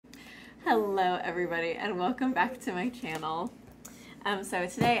Hello everybody and welcome back to my channel. So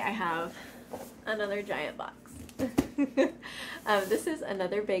today I have another giant box. This is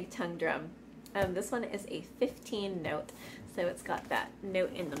another big tongue drum. This one is a 15 note, so it's got that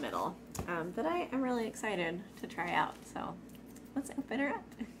note in the middle that I am really excited to try out. So let's open her up.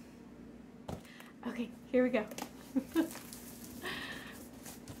 Okay, here we go.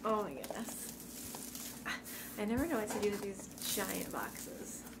 Oh my goodness. I never know what to do with these giant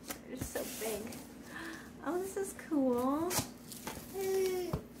boxes. They're just so big. Oh, this is cool.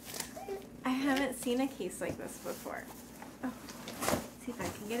 I haven't seen a case like this before. Oh, let's see if I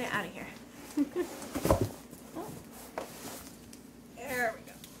can get it out of here. Oh. There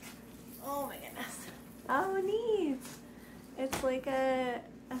we go. Oh my goodness. Oh, neat. It's like a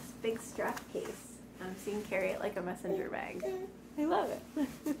big strap case. So you can carry it like a messenger bag. I love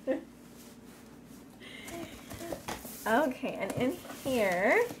it. Okay, and in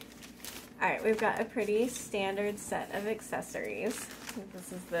here, all right, we've got a pretty standard set of accessories.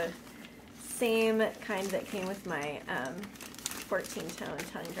 This is the same kind that came with my 14-tone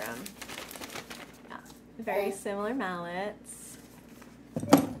tongue drum. Yeah, very similar mallets,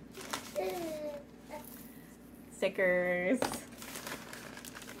 stickers,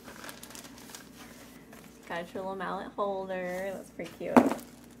 got your little mallet holder, that's pretty cute.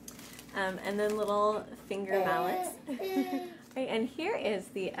 And then little finger mallets. Right, and here is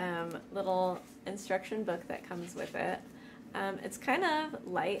the little instruction book that comes with it. It's kind of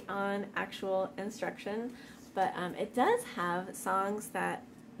light on actual instruction, but it does have songs that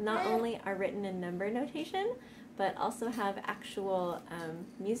not only are written in number notation, but also have actual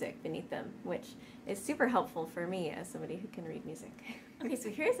music beneath them, which is super helpful for me as somebody who can read music. Okay, so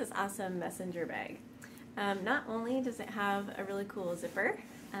here's this awesome messenger bag. Not only does it have a really cool zipper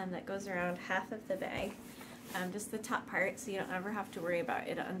that goes around half of the bag, just the top part, so you don't ever have to worry about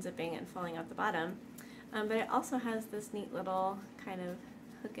it unzipping and falling out the bottom, but it also has this neat little kind of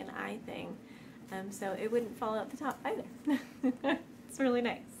hook and eye thing, so it wouldn't fall out the top either. It's really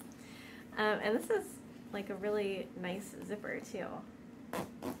nice. And this is like a really nice zipper too.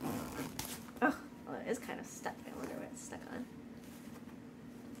 Oh, well, it is kind of stuck. I wonder what it's stuck on.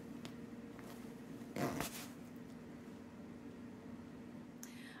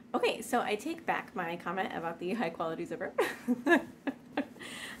 Okay, so I take back my comment about the high quality zipper.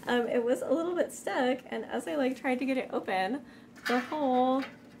 It was a little bit stuck, and as I tried to get it open, the whole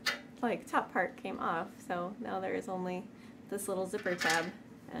top part came off. So now there is only this little zipper tab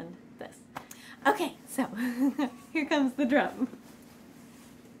and this. Okay, so here comes the drum.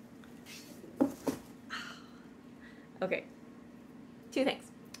 Okay, two things.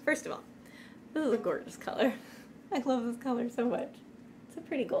 First of all, this is a gorgeous color. I love this color so much. It's a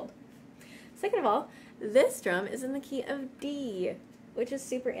pretty gold. Second of all, this drum is in the key of D, which is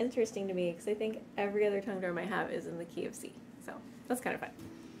super interesting to me because I think every other tongue drum I have is in the key of C. So that's kind of fun.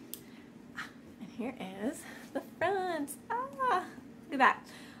 And here is the front. Look at that.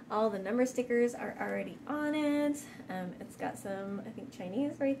 All the number stickers are already on it. It's got some, I think,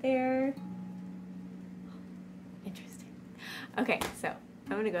 Chinese right there. Interesting. Okay, so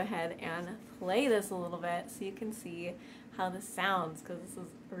I'm going to go ahead and play this a little bit so you can see how this sounds, because this is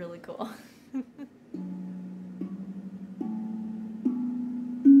really cool.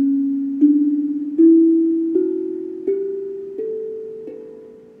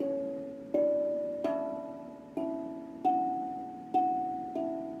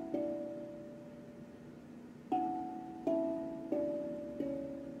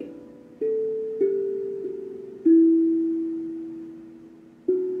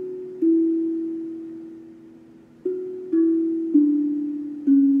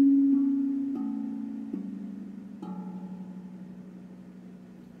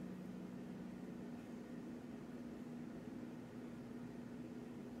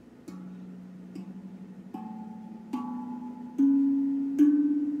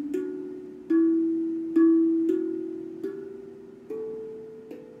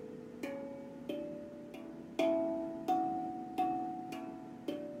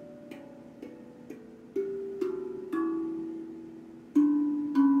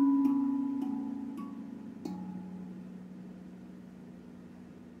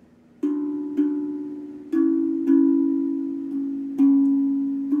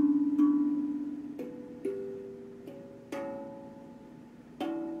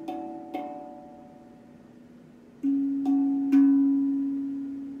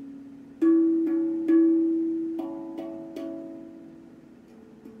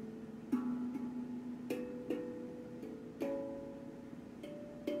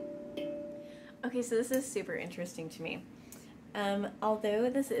 Okay, so this is super interesting to me. Although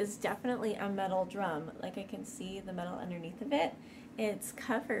this is definitely a metal drum, like I can see the metal underneath of it, it's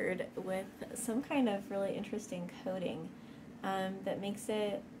covered with some kind of really interesting coating that makes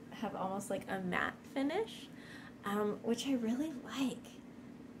it have almost like a matte finish, which I really like.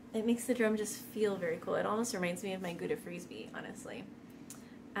 It makes the drum just feel very cool. It almost reminds me of my Gouda Frisbee, honestly.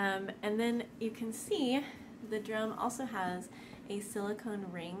 And then you can see the drum also has a silicone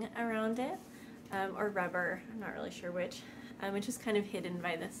ring around it, or rubber, I'm not really sure which is kind of hidden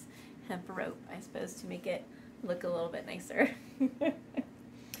by this hemp rope, I suppose, to make it look a little bit nicer.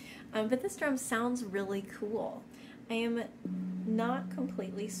 But this drum sounds really cool. I am not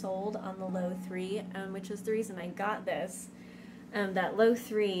completely sold on the low 3, which is the reason I got this. That low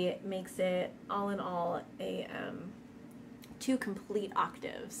 3 makes it, all in all, a 2 complete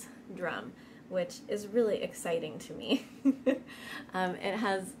octaves drum, which is really exciting to me. It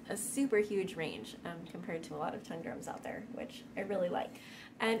has a super huge range compared to a lot of tongue drums out there, which I really like.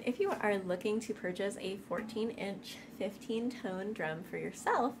 And if you are looking to purchase a 14-inch 15-tone drum for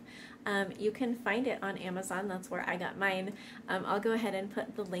yourself, you can find it on Amazon. That's where I got mine. I'll go ahead and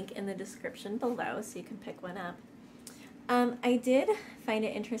put the link in the description below so you can pick one up. I did find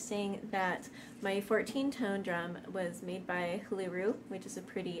it interesting that my 14-tone drum was made by Huluru, which is a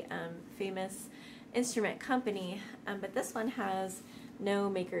pretty famous instrument company, but this one has no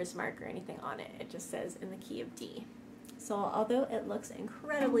maker's mark or anything on it. It just says in the key of D. So although it looks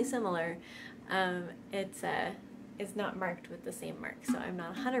incredibly similar, it's not marked with the same mark, so I'm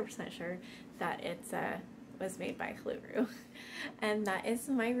not 100% sure that it's was made by Huluru. And that is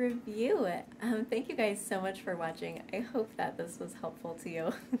my review. Thank you guys so much for watching. I hope that this was helpful to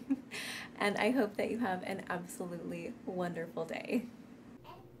you. And I hope that you have an absolutely wonderful day.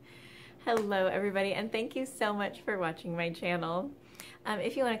 Hello everybody, and thank you so much for watching my channel.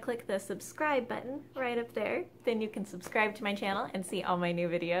 If you want to click the subscribe button right up there, then you can subscribe to my channel and see all my new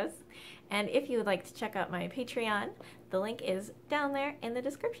videos. And if you would like to check out my Patreon, the link is down there in the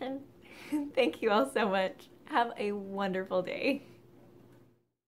description. Thank you all so much. Have a wonderful day.